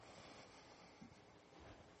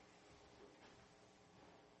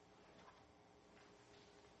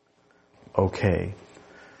okay.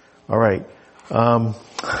 All right. All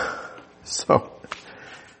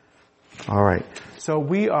right. So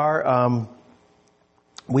we are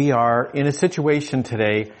in a situation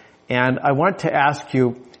today, and I want to ask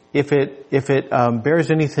you if it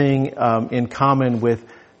bears anything in common with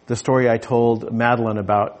the story I told Madeline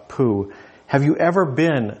about Pooh. Have you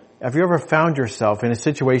ever found yourself in a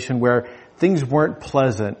situation where things weren't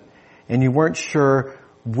pleasant and you weren't sure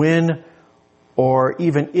when or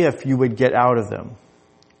even if you would get out of them?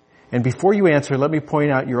 And before you answer, let me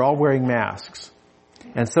point out you're all wearing masks.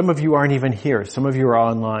 And some of you aren't even here. Some of you are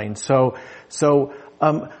online. So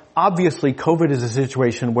obviously COVID is a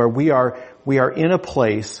situation where we are in a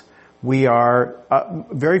place,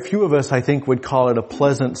 very few of us, I think, would call it a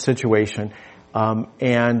pleasant situation.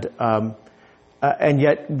 And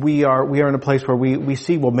yet we are in a place where we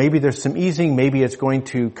see, well, maybe there's some easing, maybe it's going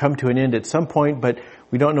to come to an end at some point, but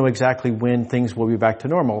we don't know exactly when things will be back to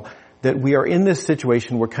normal. That we are in this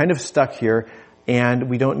situation, we're kind of stuck here, and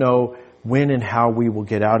we don't know when and how we will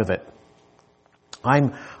get out of it.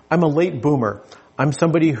 I'm a late boomer. I'm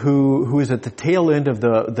somebody who is at the tail end of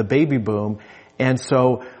the baby boom, and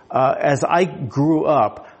so as I grew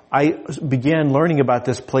up, I began learning about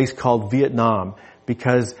this place called Vietnam,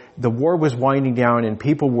 because the war was winding down and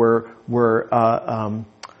people were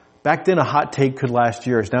back then a hot take could last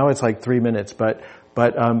years. Now it's like 3 minutes, but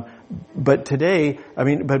today,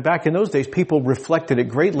 but back in those days, people reflected at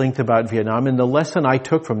great length about Vietnam, and the lesson I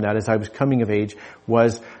took from that as I was coming of age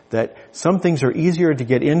was that some things are easier to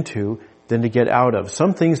get into than to get out of.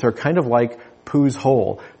 Some things are kind of like Pooh's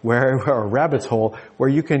hole, or rabbit's hole, where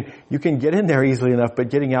you can get in there easily enough, but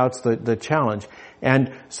getting out's the challenge.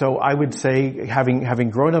 And so I would say,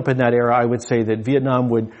 having grown up in that era, I would say that Vietnam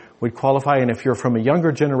would qualify. And if you're from a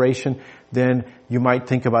younger generation, then you might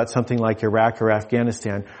think about something like Iraq or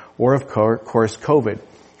Afghanistan, or of course COVID.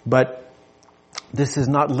 But this is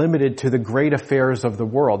not limited to the great affairs of the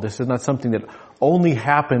world. This is not something that only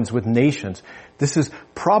happens with nations. This is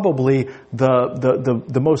probably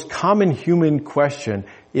the most common human question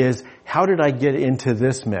is, how did I get into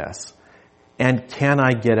this mess? And can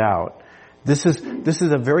I get out? This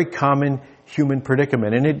is a very common human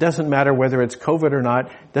predicament. And it doesn't matter whether it's COVID or not.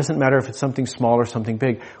 It doesn't matter if it's something small or something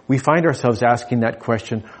big. We find ourselves asking that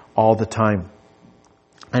question all the time.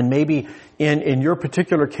 And maybe in your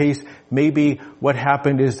particular case, maybe what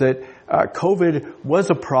happened is that COVID was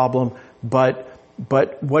a problem, but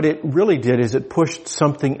what it really did is it pushed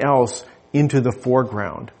something else into the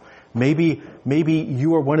foreground. Maybe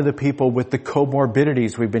you are one of the people with the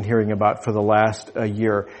comorbidities we've been hearing about for the last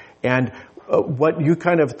year. And what you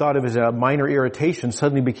kind of thought of as a minor irritation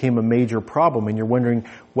suddenly became a major problem, and you're wondering,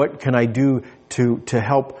 what can I do to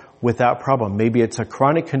help with that problem? Maybe it's a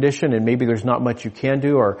chronic condition and maybe there's not much you can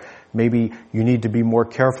do, or maybe you need to be more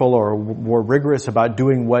careful or more rigorous about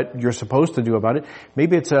doing what you're supposed to do about it.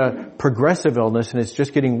 Maybe it's a progressive illness and it's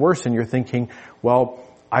just getting worse, and you're thinking, well,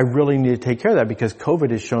 I really need to take care of that because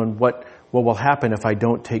COVID has shown what will happen if I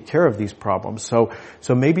don't take care of these problems. So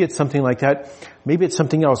maybe it's something like that. Maybe it's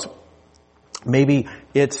something else. Maybe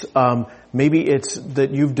it's that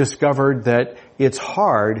you've discovered that it's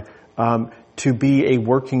hard to be a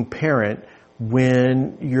working parent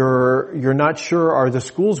when you're not sure, are the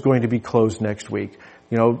schools going to be closed next week?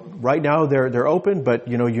 You know, right now they're open, but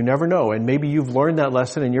you never know. And maybe you've learned that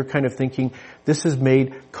lesson and you're kind of thinking,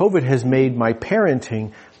 COVID has made my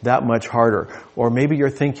parenting that much harder. Or maybe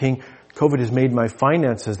you're thinking, COVID has made my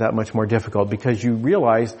finances that much more difficult because you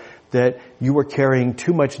realized that you were carrying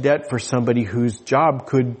too much debt for somebody whose job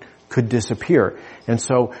could disappear. And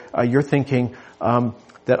so you're thinking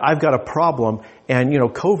that I've got a problem, and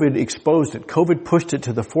COVID exposed it. COVID pushed it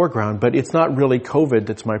to the foreground, but it's not really COVID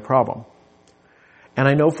that's my problem. And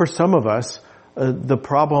I know for some of us, the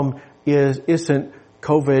problem isn't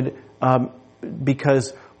COVID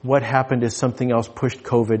because what happened is something else pushed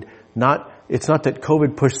COVID. It's not that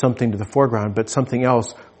COVID pushed something to the foreground, but something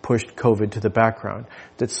else pushed COVID to the background.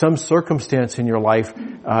 That some circumstance in your life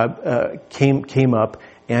came up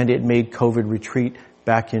and it made COVID retreat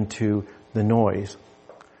back into the noise.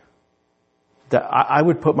 That I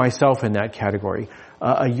would put myself in that category.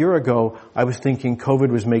 A year ago, I was thinking COVID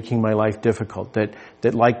was making my life difficult.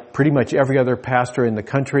 That like pretty much every other pastor in the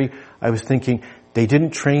country, I was thinking, they didn't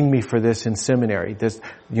train me for this in seminary.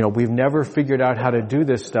 We've never figured out how to do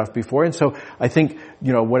this stuff before. And so I think,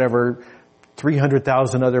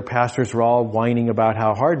 300,000 other pastors were all whining about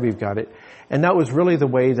how hard we've got it. And that was really the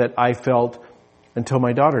way that I felt until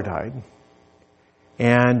my daughter died.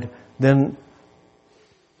 And then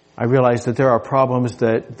I realized that there are problems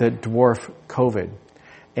that dwarf COVID.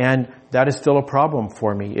 And that is still a problem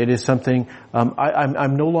for me. It is something,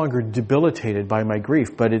 I'm no longer debilitated by my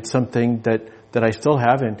grief, but it's something that I still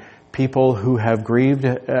have, and people who have grieved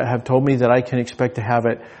have told me that I can expect to have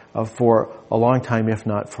it for a long time, if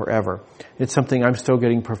not forever. It's something I'm still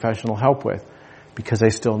getting professional help with because I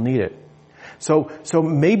still need it. So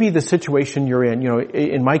maybe the situation you're in,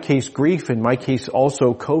 in my case, grief, in my case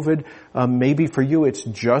also COVID, maybe for you it's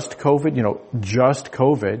just COVID, just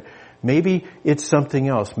COVID. Maybe it's something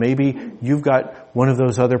else. Maybe you've got one of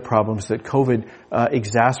those other problems that COVID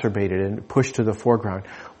exacerbated and pushed to the foreground.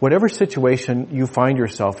 Whatever situation you find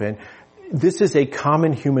yourself in, this is a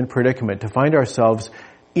common human predicament, to find ourselves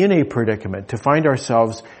in a predicament, to find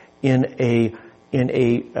ourselves in a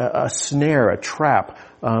snare, a trap,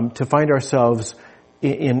 to find ourselves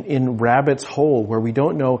in rabbit's hole where we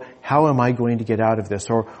don't know, how am I going to get out of this,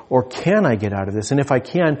 or can I get out of this? And if I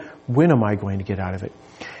can, when am I going to get out of it?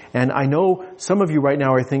 And I know some of you right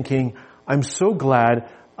now are thinking, I'm so glad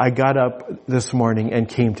I got up this morning and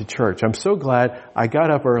came to church. I'm so glad I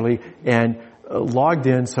got up early and logged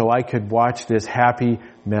in so I could watch this happy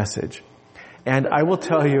message. And I will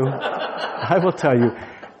tell you,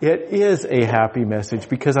 it is a happy message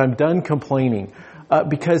because I'm done complaining.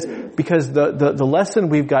 Because the lesson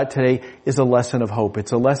we've got today is a lesson of hope.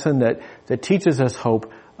 It's a lesson that teaches us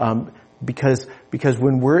hope, because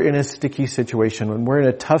when we're in a sticky situation, when we're in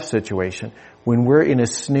a tough situation, when we're in a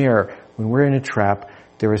snare, when we're in a trap,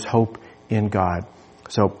 there is hope in God.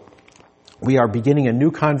 So we are beginning a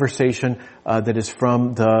new conversation that is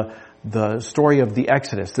from the story of the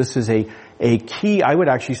Exodus. This is a key, I would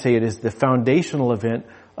actually say it is the foundational event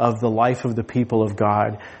of the life of the people of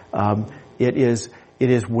God. It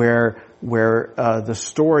is where the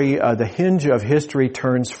story, the hinge of history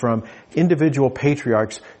turns from individual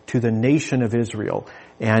patriarchs to the nation of Israel,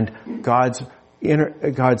 and God's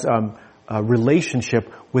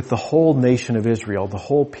relationship with the whole nation of Israel, the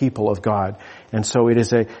whole people of God. And so it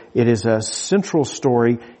is a central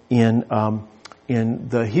story in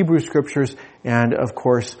the Hebrew scriptures, and of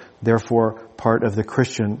course, therefore, part of the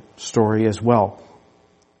Christian story as well.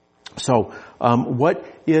 So, what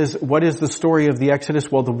is the story of the Exodus?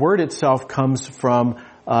 Well, the word itself comes from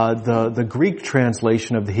the Greek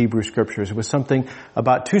translation of the Hebrew scriptures. It was something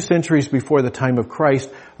about 2 centuries before the time of Christ.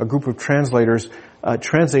 A group of translators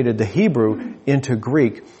translated the Hebrew into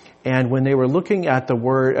Greek, and when they were looking at the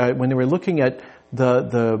word, when they were looking at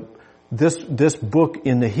this book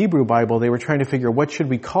in the Hebrew Bible, they were trying to figure, what should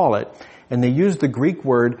we call it? And they used the Greek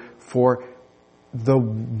word for the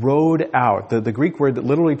road out, the Greek word that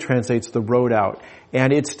literally translates the road out.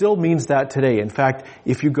 And it still means that today. In fact,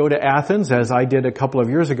 if you go to Athens, as I did a couple of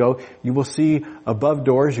years ago, you will see above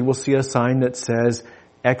doors, you will see a sign that says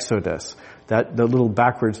Exodus. That, the little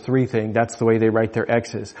backwards 3 thing, that's the way they write their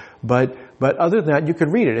X's. But other than that, you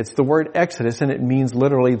could read it. It's the word Exodus, and it means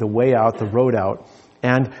literally the way out, the road out.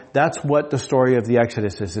 And that's what the story of the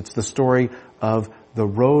Exodus is. It's the story of the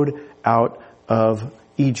road out of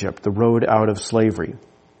Egypt, the road out of slavery.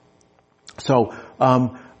 So,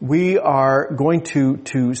 we are going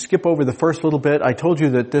to skip over the first little bit. I told you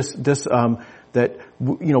that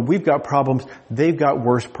we've got problems. They've got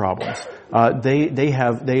worse problems. They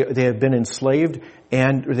have been enslaved,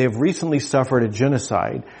 and they have recently suffered a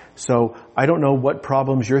genocide. So I don't know what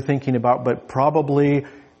problems you're thinking about, but probably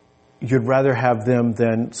you'd rather have them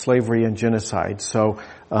than slavery and genocide. So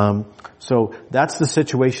that's the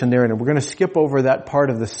situation there. And we're going to skip over that part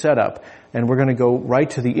of the setup, and we're going to go right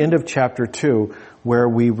to the end of chapter 2, where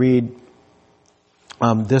we read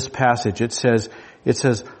this passage. It says,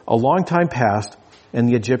 a long time passed, and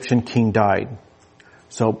the Egyptian king died.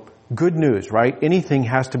 So good news, right? Anything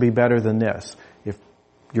has to be better than this. If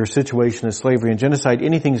your situation is slavery and genocide,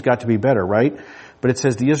 anything's got to be better, right? But it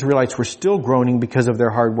says the Israelites were still groaning because of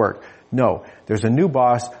their hard work. No, there's a new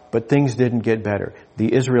boss, but things didn't get better.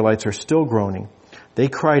 The Israelites are still groaning. They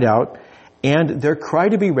cried out, and their cry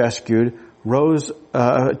to be rescued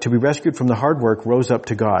from the hard work rose up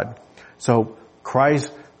to God. So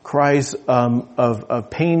cries of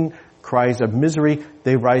pain, cries of misery,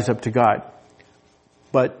 they rise up to God.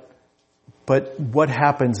 But what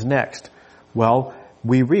happens next? Well,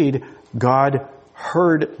 we read, God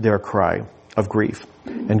heard their cry of grief.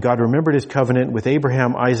 And God remembered his covenant with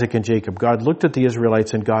Abraham, Isaac, and Jacob. God looked at the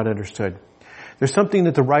Israelites, and God understood. There's something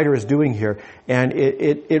that the writer is doing here, and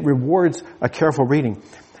it rewards a careful reading.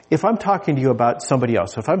 If I'm talking to you about somebody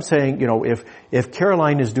else, if I'm saying, if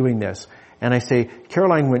Caroline is doing this, and I say,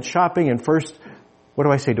 Caroline went shopping, and first, what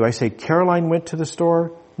do I say? Do I say Caroline went to the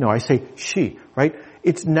store? No, I say she, right?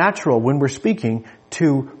 It's natural when we're speaking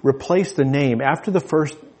to replace the name after the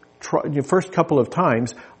first first couple of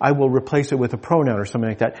times, I will replace it with a pronoun or something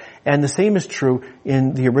like that. And the same is true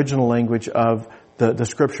in the original language of the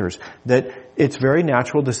scriptures, that it's very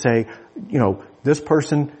natural to say, this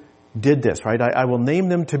person did this, right? I will name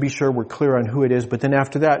them to be sure we're clear on who it is, but then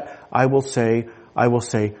after that, I will say,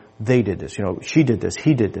 they did this, she did this,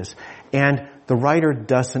 he did this. And the writer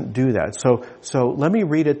doesn't do that. So let me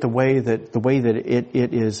read it the way that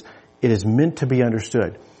it is meant to be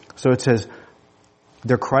understood. So it says,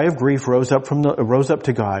 their cry of grief rose up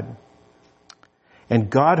to God, and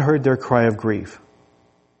God heard their cry of grief.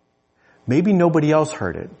 Maybe nobody else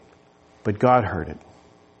heard it, but God heard it.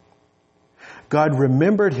 God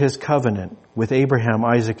remembered his covenant with Abraham,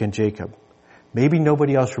 Isaac, and Jacob. Maybe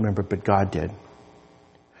nobody else remembered, but God did.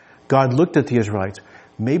 God looked at the Israelites.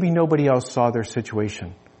 Maybe nobody else saw their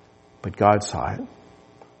situation, but God saw it.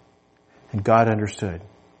 And God understood.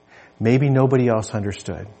 Maybe nobody else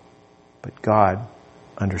understood, but God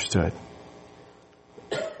understood.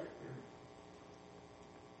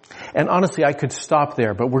 And honestly, I could stop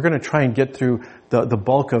there, but we're going to try and get through the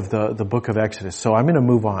bulk of the book of Exodus. So I'm going to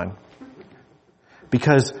move on.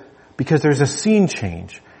 Because there's a scene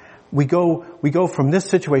change. We go from this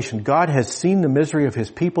situation. God has seen the misery of his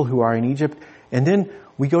people who are in Egypt, and then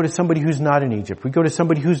we go to somebody who's not in Egypt. We go to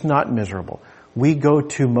somebody who's not miserable. We go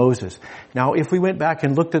to Moses. Now, if we went back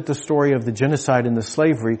and looked at the story of the genocide and the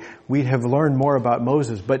slavery, we'd have learned more about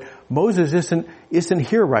Moses. But Moses isn't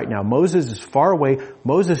here right now. Moses is far away.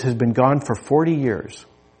 Moses has been gone for 40 years.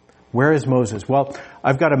 Where is Moses? Well,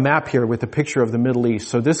 I've got a map here with a picture of the Middle East.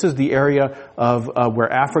 So this is the area of where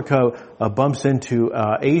Africa bumps into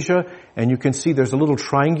Asia, and you can see there's a little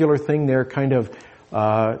triangular thing there, kind of.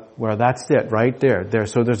 Well, that's it, right there.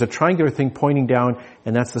 So there's a triangular thing pointing down,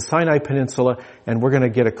 and that's the Sinai Peninsula, and we're going to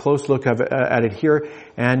get a close look at it here.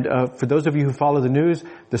 And for those of you who follow the news,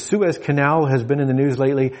 the Suez Canal has been in the news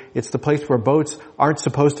lately. It's the place where boats aren't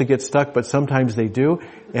supposed to get stuck, but sometimes they do,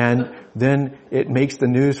 and then it makes the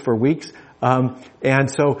news for weeks. And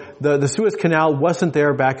so the Suez Canal wasn't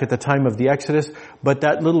there back at the time of the Exodus, but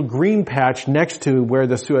that little green patch next to where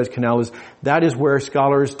the Suez Canal is, that is where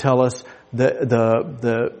scholars tell us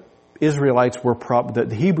the Israelites were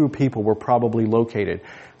the Hebrew people were probably located.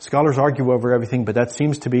 Scholars argue over everything, but that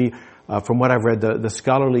seems to be, from what I've read, the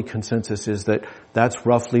scholarly consensus is that that's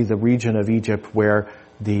roughly the region of Egypt where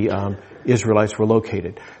the Israelites were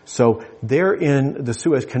located. So they're in the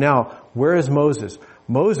Suez Canal. Where is Moses?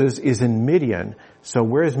 Moses is in Midian. So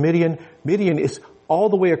where is Midian? Midian is all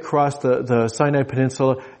the way across the Sinai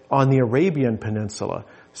Peninsula on the Arabian Peninsula.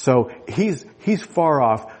 So he's far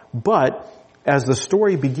off. But as the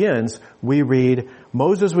story begins, we read,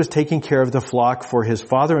 Moses was taking care of the flock for his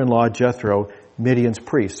father-in-law Jethro, Midian's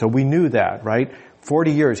priest. So we knew that, right?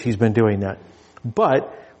 40 years he's been doing that.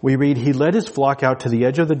 But we read, he led his flock out to the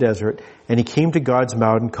edge of the desert, and he came to God's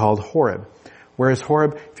mountain called Horeb. Whereas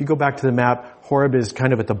Horeb, if you go back to the map, Horeb is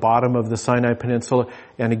kind of at the bottom of the Sinai Peninsula.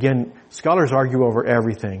 And again, scholars argue over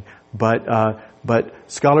everything. But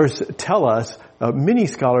scholars tell us, many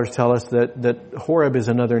scholars tell us that Horeb is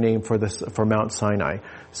another name for Mount Sinai.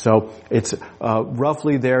 So it's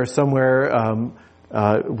roughly there somewhere.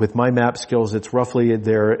 With my map skills, it's roughly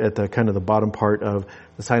there at the kind of the bottom part of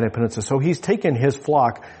the Sinai Peninsula. So he's taken his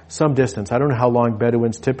flock some distance. I don't know how long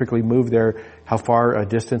Bedouins typically move there, how far a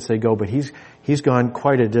distance they go, but he's gone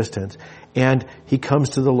quite a distance. And he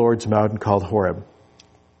comes to the Lord's mountain called Horeb.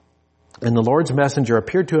 And the Lord's messenger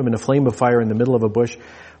appeared to him in a flame of fire in the middle of a bush.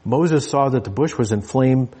 Moses saw that the bush was in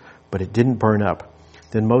flame, but it didn't burn up.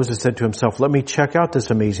 Then Moses said to himself, let me check out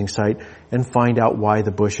this amazing sight and find out why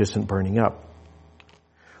the bush isn't burning up.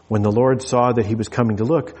 When the Lord saw that he was coming to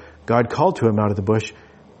look, God called to him out of the bush,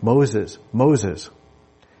 Moses, Moses.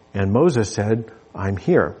 And Moses said, I'm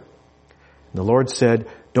here. And the Lord said,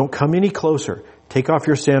 don't come any closer. Take off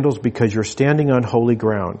your sandals because you're standing on holy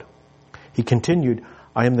ground. He continued,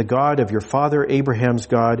 I am the God of your father Abraham's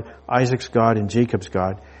God, Isaac's God, and Jacob's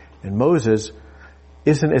God. And Moses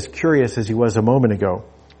isn't as curious as he was a moment ago.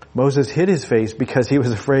 Moses hid his face because he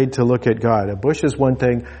was afraid to look at God. A bush is one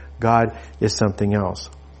thing, God is something else.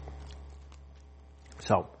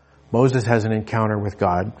 So, Moses has an encounter with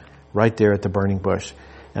God right there at the burning bush.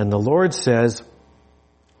 And the Lord says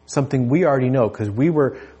something we already know because we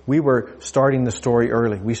were starting the story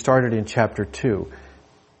early. We started in chapter 2.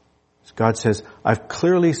 God says, I've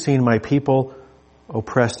clearly seen my people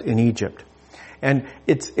oppressed in Egypt. And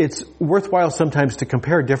it's worthwhile sometimes to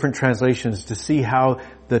compare different translations to see how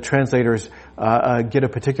the translators get a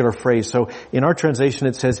particular phrase. So in our translation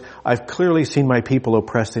it says, I've clearly seen my people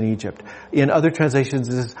oppressed in Egypt. In other translations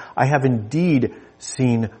it says, I have indeed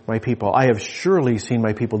seen my people. I have surely seen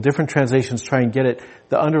my people. Different translations try and get at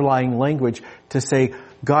the underlying language to say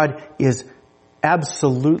God is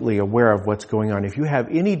absolutely aware of what's going on. If you have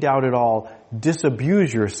any doubt at all,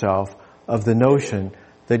 disabuse yourself of the notion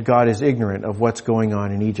that God is ignorant of what's going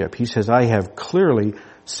on in Egypt. He says, I have clearly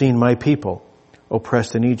seen my people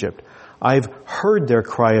oppressed in Egypt. I've heard their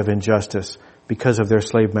cry of injustice because of their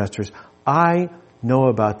slave masters. I know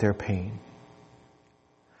about their pain.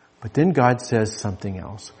 But then God says something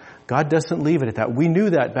else. God doesn't leave it at that. We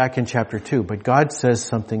knew that back in chapter 2, but God says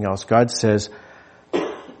something else. God says,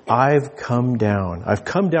 I've come down. I've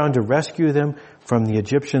come down to rescue them from the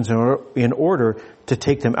Egyptians in order to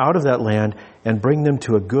take them out of that land and bring them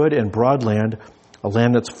to a good and broad land, a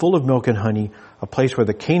land that's full of milk and honey, a place where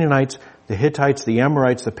the Canaanites, the Hittites, the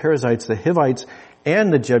Amorites, the Perizzites, the Hivites,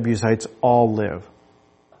 and the Jebusites all live.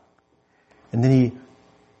 And then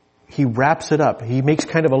he wraps it up. He makes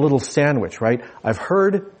kind of a little sandwich, right? I've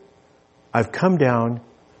heard, I've come down,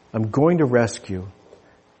 I'm going to rescue.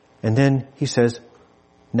 And then he says,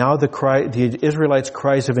 now the Israelites'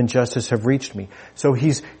 cries of injustice have reached me. So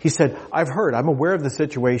he said, I've heard, I'm aware of the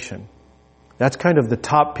situation. That's kind of the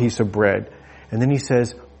top piece of bread. And then he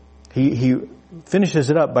says, he finishes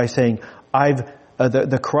it up by saying,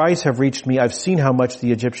 the cries have reached me. I've seen how much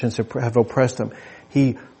the Egyptians have oppressed them.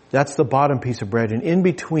 That's the bottom piece of bread. And in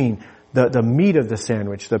between, the meat of the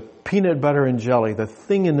sandwich, the peanut butter and jelly, the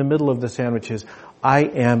thing in the middle of the sandwich is, I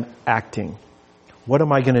am acting. What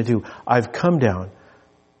am I going to do? I've come down.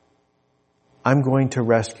 I'm going to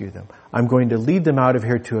rescue them. I'm going to lead them out of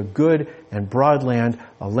here to a good and broad land,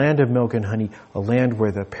 a land of milk and honey, a land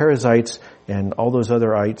where the Perizzites and all those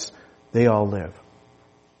other ites, they all live.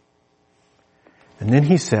 And then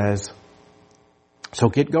he says, so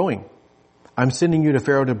get going. I'm sending you to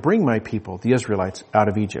Pharaoh to bring my people, the Israelites, out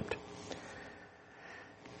of Egypt.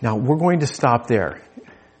 Now, we're going to stop there.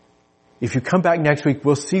 If you come back next week,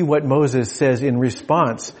 we'll see what Moses says in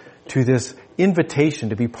response to this invitation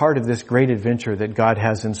to be part of this great adventure that God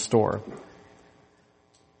has in store.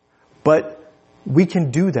 But we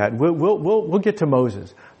can do that. We'll get to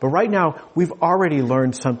Moses. But right now, we've already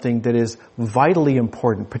learned something that is vitally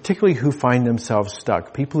important, particularly who find themselves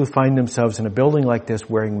stuck. People who find themselves in a building like this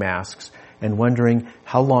wearing masks and wondering,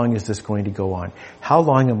 how long is this going to go on? How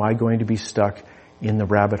long am I going to be stuck in the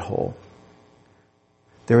rabbit hole?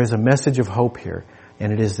 There is a message of hope here,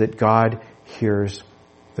 and it is that God hears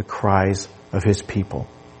the cries of His people.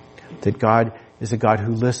 That God is a God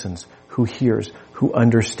who listens, who hears, who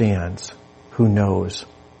understands, who knows.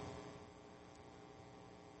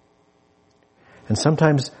 And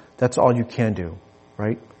sometimes that's all you can do,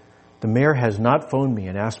 right? The mayor has not phoned me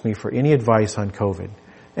and asked me for any advice on COVID.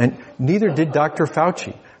 And neither did Dr.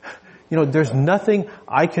 Fauci. There's nothing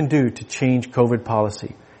I can do to change COVID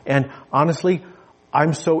policy. And honestly,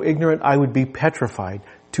 I'm so ignorant I would be petrified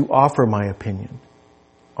to offer my opinion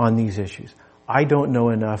on these issues. I don't know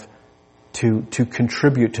enough to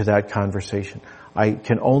contribute to that conversation. I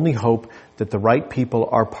can only hope that the right people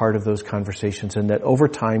are part of those conversations and that over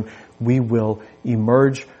time we will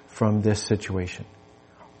emerge from this situation.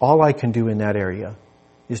 All I can do in that area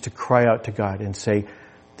is to cry out to God and say,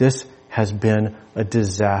 this has been a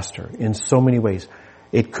disaster in so many ways.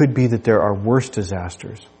 It could be that there are worse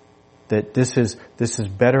disasters, that this is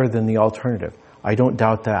better than the alternative. I don't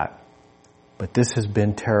doubt that. But this has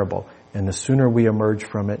been terrible, and the sooner we emerge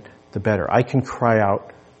from it, the better. I can cry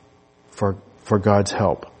out for God's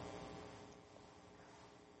help.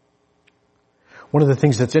 One of the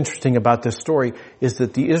things that's interesting about this story is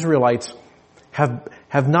that the Israelites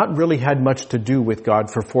have not really had much to do with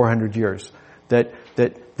God for 400 years. That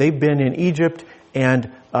they've been in Egypt,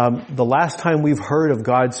 and the last time we've heard of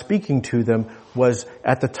God speaking to them was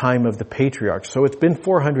at the time of the patriarchs. So it's been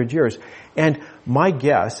 400 years. And my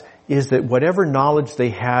guess is that whatever knowledge they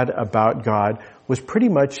had about God was pretty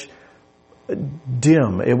much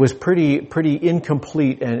dim. It was pretty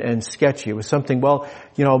incomplete and sketchy. It was something,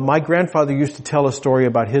 my grandfather used to tell a story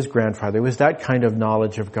about his grandfather. It was that kind of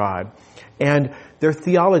knowledge of God. And their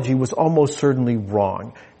theology was almost certainly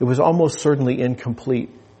wrong. It was almost certainly incomplete.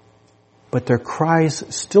 But their cries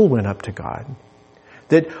still went up to God.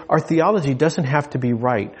 That our theology doesn't have to be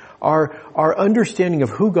right. Our understanding of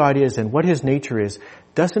who God is and what His nature is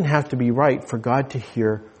doesn't have to be right for God to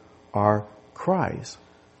hear our cries.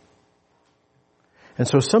 And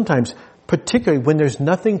so sometimes, particularly when there's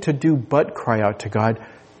nothing to do but cry out to God,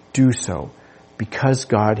 do so. Because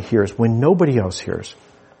God hears. When nobody else hears,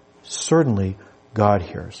 certainly God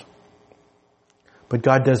hears. But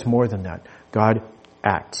God does more than that. God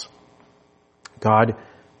acts. God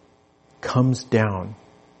comes down.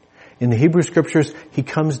 In the Hebrew Scriptures, he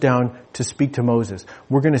comes down to speak to Moses.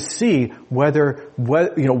 We're going to see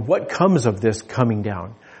what comes of this coming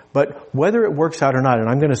down. But whether it works out or not, and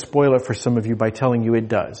I'm going to spoil it for some of you by telling you it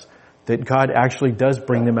does, that God actually does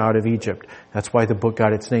bring them out of Egypt. That's why the book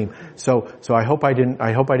got its name. So I hope I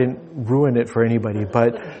didn't ruin it for anybody,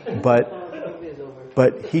 but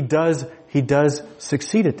he does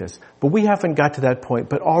succeed at this. But we haven't got to that point,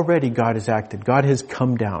 but already God has acted. God has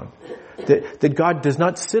come down. That God does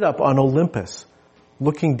not sit up on Olympus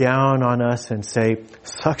looking down on us and say,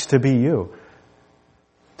 sucks to be you.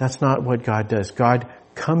 That's not what God does. God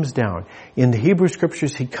comes down. In the Hebrew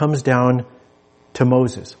Scriptures, he comes down to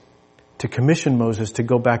Moses, to commission Moses to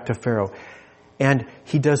go back to Pharaoh. And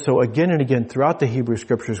he does so again and again throughout the Hebrew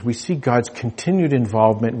Scriptures. We see God's continued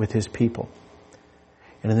involvement with his people.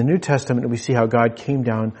 And in the New Testament, we see how God came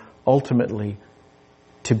down ultimately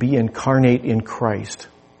to be incarnate in Christ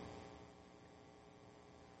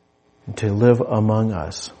and to live among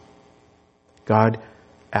us. God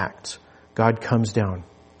acts. God comes down.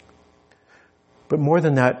 But more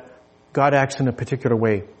than that, God acts in a particular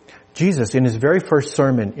way. Jesus, in his very first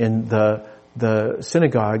sermon in the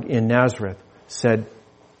synagogue in Nazareth, said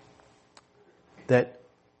that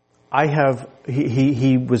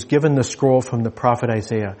he was given the scroll from the prophet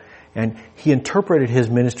Isaiah, and he interpreted his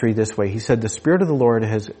ministry this way. He said, the Spirit of the Lord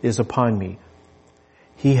is upon me.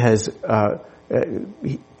 He has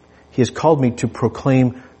called me to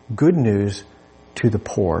proclaim good news to the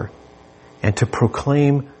poor and to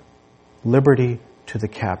proclaim liberty to the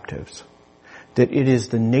captives. That it is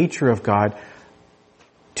the nature of God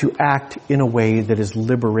to act in a way that is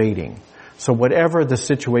liberating. So whatever the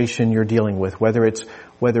situation you're dealing with, whether it's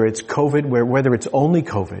COVID, whether it's only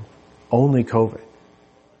COVID,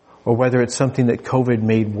 or whether it's something that COVID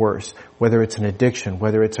made worse, whether it's an addiction,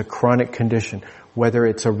 whether it's a chronic condition, whether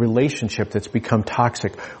it's a relationship that's become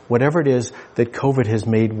toxic, whatever it is that COVID has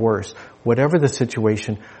made worse, whatever the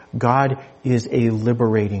situation, God is a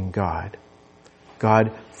liberating God.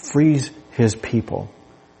 God frees his people.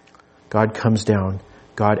 God comes down.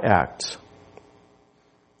 God acts.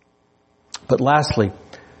 But lastly,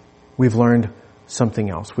 we've learned something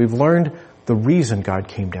else. We've learned the reason God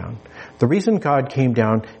came down. The reason God came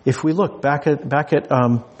down, if we look back at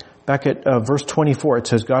verse 24, it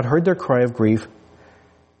says, God heard their cry of grief,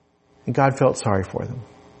 and God felt sorry for them.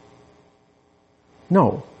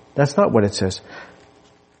 No, that's not what it says.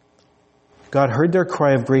 God heard their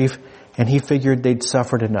cry of grief, and he figured they'd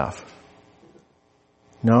suffered enough.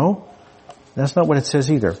 No, that's not what it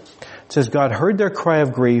says either. It says God heard their cry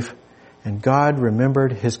of grief, and God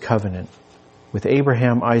remembered his covenant with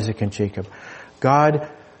Abraham, Isaac, and Jacob. God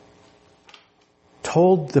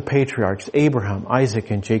told the patriarchs, Abraham,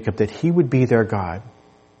 Isaac, and Jacob, that he would be their God.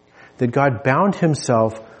 That God bound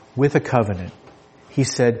himself with a covenant. He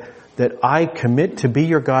said that I commit to be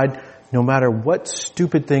your God no matter what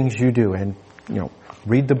stupid things you do. And,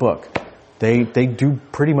 read the book. They do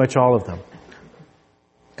pretty much all of them.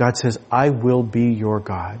 God says, I will be your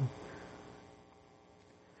God.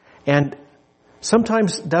 And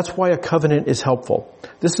sometimes that's why a covenant is helpful.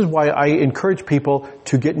 This is why I encourage people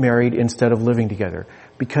to get married instead of living together.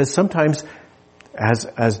 Because sometimes,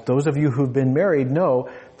 as those of you who've been married know,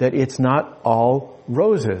 that it's not all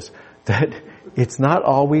roses. That it's not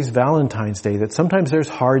always Valentine's Day. That sometimes there's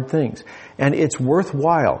hard things. And it's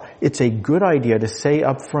worthwhile. It's a good idea to say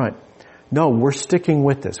up front, no, we're sticking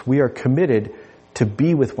with this. We are committed to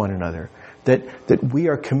be with one another. That we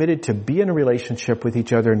are committed to be in a relationship with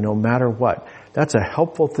each other no matter what. That's a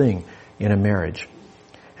helpful thing in a marriage.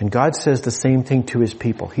 And God says the same thing to his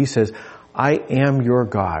people. He says, I am your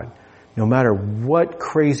God. No matter what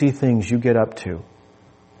crazy things you get up to,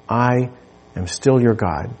 I am still your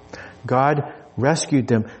God. God rescued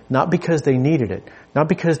them not because they needed it. Not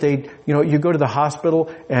because you go to the hospital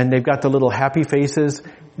and they've got the little happy faces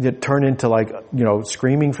that turn into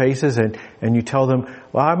screaming faces and you tell them,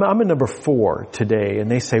 well, I'm a number 4 today. And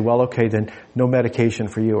they say, well, okay, then no medication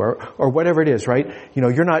for you or whatever it is, right?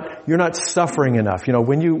 You're not suffering enough.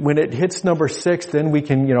 When it hits number 6, then we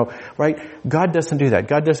can, right? God doesn't do that.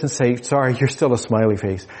 God doesn't say, sorry, you're still a smiley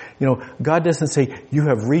face. God doesn't say, you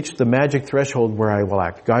have reached the magic threshold where I will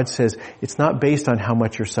act. God says, it's not based on how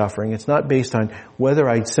much you're suffering. It's not based on whether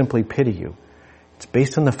I simply pity you. It's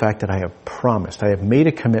based on the fact that I have promised, I have made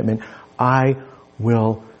a commitment, I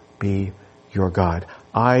will be your God.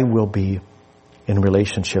 I will be in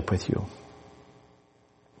relationship with you.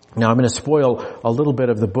 Now I'm going to spoil a little bit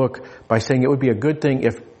of the book by saying it would be a good thing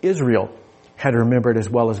if Israel had remembered as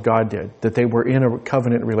well as God did, that they were in a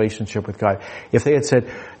covenant relationship with God. If they had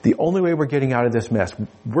said, the only way we're getting out of this mess,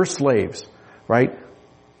 we're slaves, right?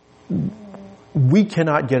 we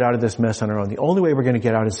cannot get out of this mess on our own. The only way we're going to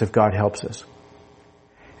get out is if God helps us.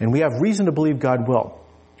 And we have reason to believe God will,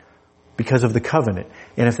 because of the covenant.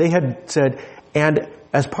 And if they had said, and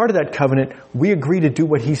as part of that covenant, we agree to do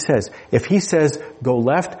what He says. If He says go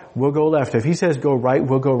left, we'll go left. If He says go right,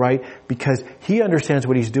 we'll go right, because He understands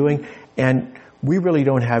what He's doing, and we really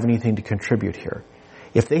don't have anything to contribute here.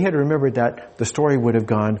 If they had remembered that, the story would have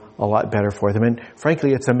gone a lot better for them. And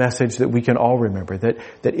frankly, it's a message that we can all remember, that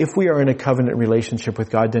if we are in a covenant relationship with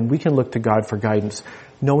God, then we can look to God for guidance,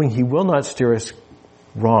 knowing He will not steer us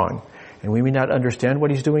wrong. And we may not understand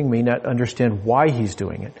what He's doing, may not understand why He's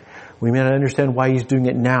doing it. We may not understand why He's doing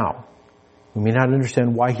it now. We may not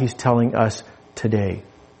understand why He's telling us today.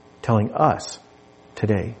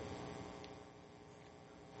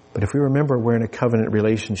 But if we remember we're in a covenant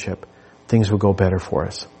relationship, things will go better for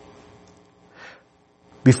us.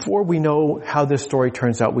 Before we know how this story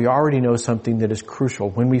turns out, we already know something that is crucial.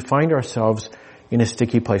 When we find ourselves in a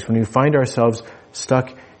sticky place, when we find ourselves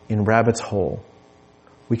stuck in rabbit's hole,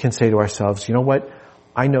 we can say to ourselves, you know what?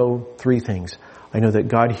 I know 3 things. I know that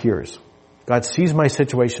God hears. God sees my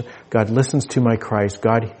situation. God listens to my cries.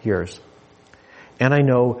 God hears. And I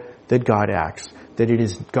know that God acts. That it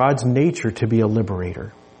is God's nature to be a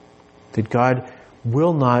liberator. That God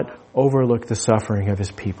will not overlook the suffering of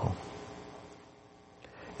His people.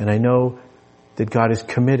 And I know that God is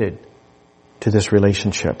committed to this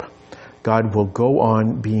relationship. God will go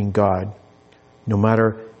on being God, no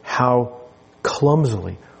matter how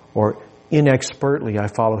clumsily or inexpertly I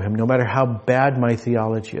follow Him, no matter how bad my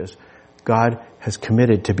theology is. God has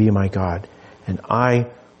committed to be my God, and I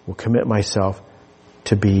will commit myself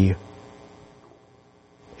to be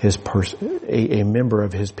His a member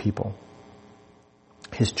of His people,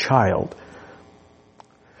 His child.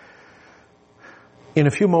 In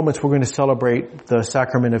a few moments, we're going to celebrate the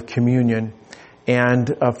sacrament of communion.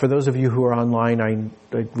 And for those of you who are online,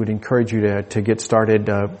 I would encourage you to get started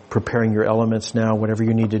preparing your elements now, whatever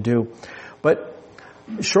you need to do. But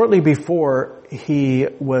shortly before He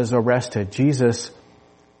was arrested, Jesus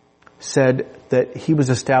said that He was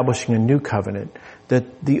establishing a new covenant,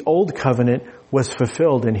 that the old covenant was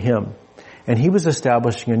fulfilled in Him. And He was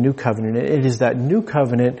establishing a new covenant. It is that new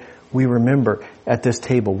covenant we remember at this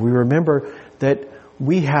table. We remember that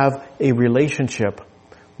we have a relationship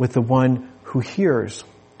with the one who hears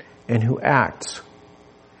and who acts.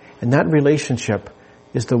 And that relationship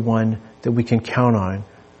is the one that we can count on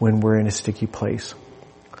when we're in a sticky place.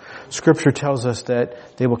 Scripture tells us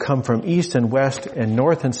that they will come from east and west and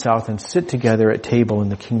north and south and sit together at table in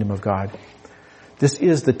the kingdom of God. This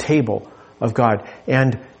is the table of God.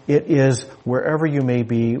 And it is, wherever you may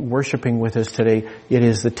be worshiping with us today, it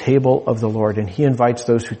is the table of the Lord. And He invites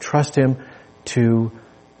those who trust Him to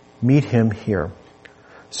meet Him here.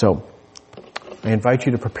 So, I invite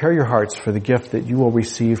you to prepare your hearts for the gift that you will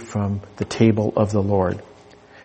receive from the table of the Lord.